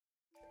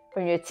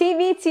From your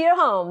TV to your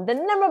home, the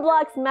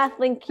Numberblocks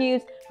MathLink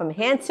cubes from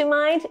hand to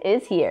mind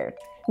is here.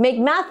 Make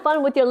math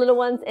fun with your little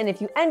ones, and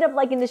if you end up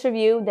liking this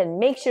review, then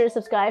make sure to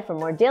subscribe for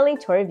more daily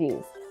toy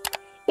reviews.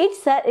 Each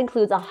set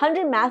includes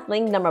 100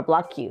 MathLink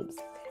Numberblock cubes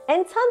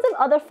and tons of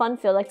other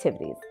fun-filled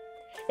activities.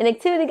 An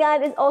activity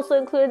guide is also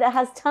included that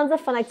has tons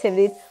of fun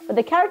activities with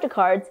the character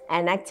cards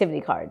and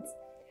activity cards.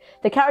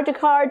 The character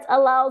cards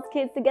allows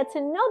kids to get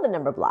to know the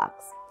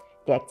Numberblocks.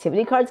 The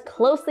activity cards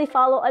closely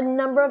follow a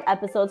number of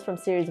episodes from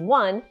series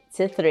 1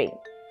 to 3.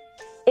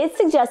 It's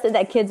suggested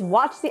that kids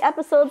watch the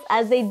episodes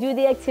as they do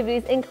the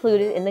activities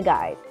included in the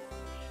guide.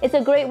 It's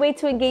a great way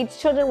to engage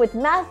children with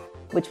math,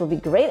 which will be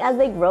great as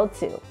they grow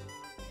too.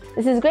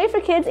 This is great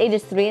for kids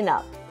ages 3 and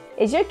up.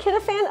 Is your kid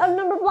a fan of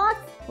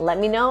Numberblocks? Let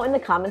me know in the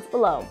comments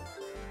below.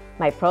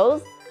 My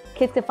pros: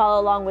 kids can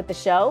follow along with the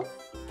show.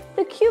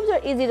 The cubes are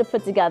easy to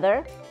put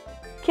together.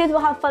 Kids will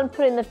have fun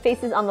putting the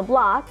faces on the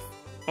blocks.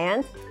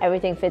 And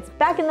everything fits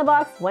back in the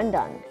box when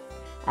done.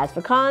 As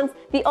for cons,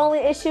 the only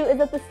issue is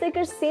that the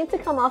stickers seem to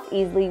come off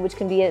easily, which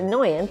can be an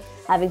annoyance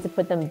having to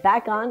put them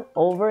back on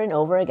over and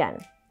over again.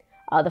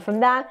 Other from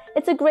that,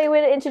 it's a great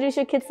way to introduce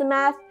your kids to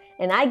math,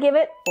 and I give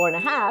it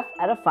 4.5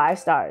 out of 5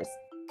 stars.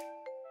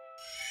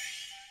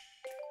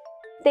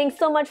 Thanks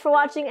so much for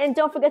watching, and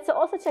don't forget to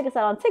also check us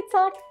out on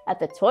TikTok at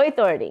The Toy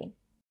Authority.